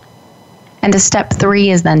way? And to step 3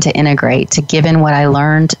 is then to integrate, to given what I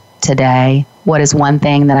learned today, what is one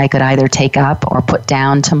thing that I could either take up or put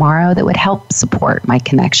down tomorrow that would help support my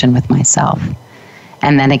connection with myself?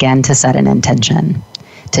 And then again, to set an intention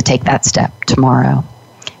to take that step tomorrow.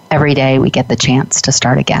 Every day we get the chance to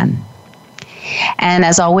start again. And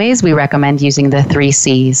as always, we recommend using the 3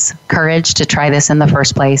 C's: courage to try this in the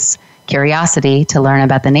first place, curiosity to learn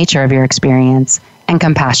about the nature of your experience, and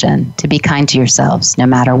compassion to be kind to yourselves no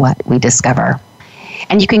matter what we discover.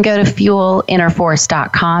 And you can go to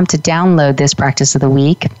fuelinnerforce.com to download this practice of the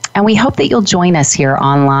week. And we hope that you'll join us here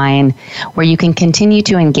online, where you can continue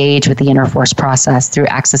to engage with the Inner Force process through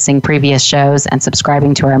accessing previous shows and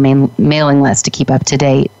subscribing to our mailing list to keep up to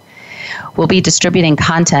date. We'll be distributing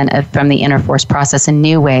content from the Inner Force process in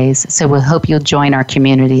new ways, so we'll hope you'll join our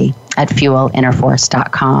community at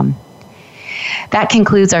fuelinnerforce.com. That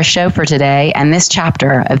concludes our show for today and this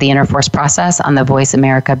chapter of the Inner Force process on the Voice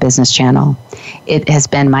America Business Channel. It has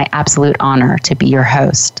been my absolute honor to be your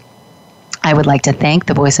host. I would like to thank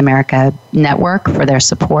the Voice America Network for their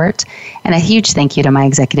support, and a huge thank you to my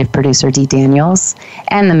executive producer, Dee Daniels,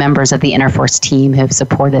 and the members of the Inner Force team who have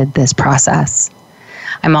supported this process.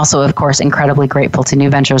 I'm also, of course, incredibly grateful to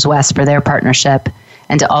New Ventures West for their partnership,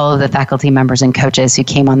 and to all of the faculty members and coaches who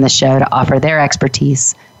came on the show to offer their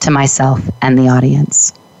expertise to myself and the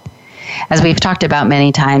audience. As we've talked about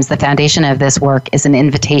many times, the foundation of this work is an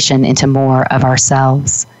invitation into more of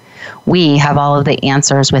ourselves. We have all of the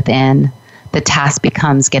answers within. The task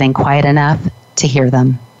becomes getting quiet enough to hear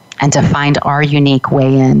them and to find our unique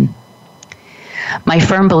way in. My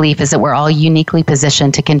firm belief is that we're all uniquely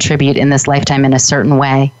positioned to contribute in this lifetime in a certain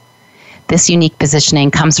way. This unique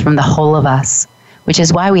positioning comes from the whole of us, which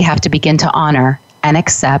is why we have to begin to honor and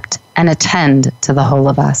accept and attend to the whole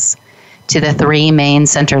of us, to the 3 main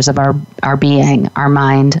centers of our being, our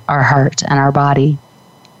mind, our heart, and our body.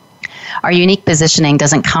 Our unique positioning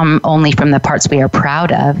doesn't come only from the parts we are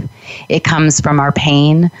proud of. It comes from our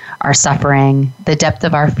pain, our suffering, the depth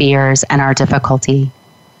of our fears, and our difficulty.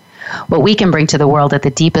 What we can bring to the world at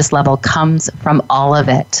the deepest level comes from all of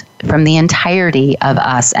it, from the entirety of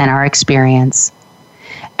us and our experience.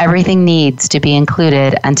 Everything needs to be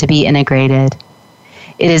included and to be integrated.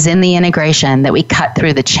 It is in the integration that we cut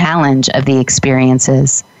through the challenge of the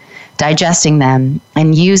experiences, digesting them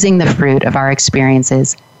and using the fruit of our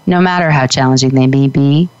experiences, no matter how challenging they may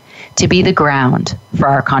be, to be the ground for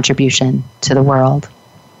our contribution to the world.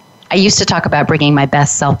 I used to talk about bringing my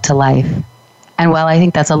best self to life. And while I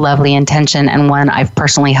think that's a lovely intention and one I've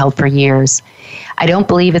personally held for years, I don't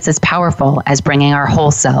believe it's as powerful as bringing our whole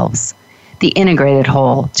selves, the integrated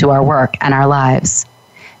whole, to our work and our lives.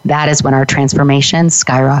 That is when our transformation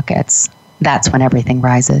skyrockets. That's when everything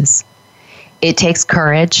rises. It takes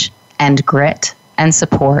courage and grit and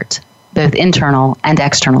support, both internal and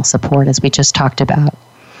external support, as we just talked about.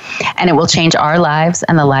 And it will change our lives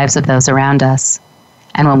and the lives of those around us.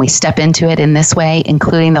 And when we step into it in this way,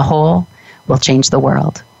 including the whole, we'll change the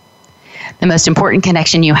world. The most important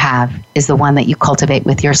connection you have is the one that you cultivate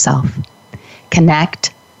with yourself.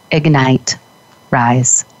 Connect, ignite,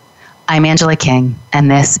 rise. I'm Angela King,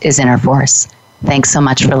 and this is Inner Force. Thanks so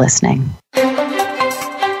much for listening.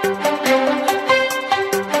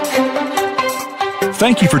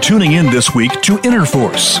 Thank you for tuning in this week to Inner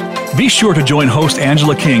Force. Be sure to join host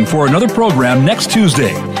Angela King for another program next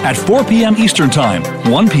Tuesday at 4 p.m. Eastern Time,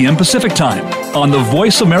 1 p.m. Pacific Time on the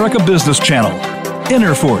Voice America Business Channel.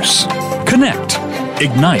 Inner Force. Connect.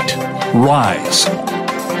 Ignite. Rise.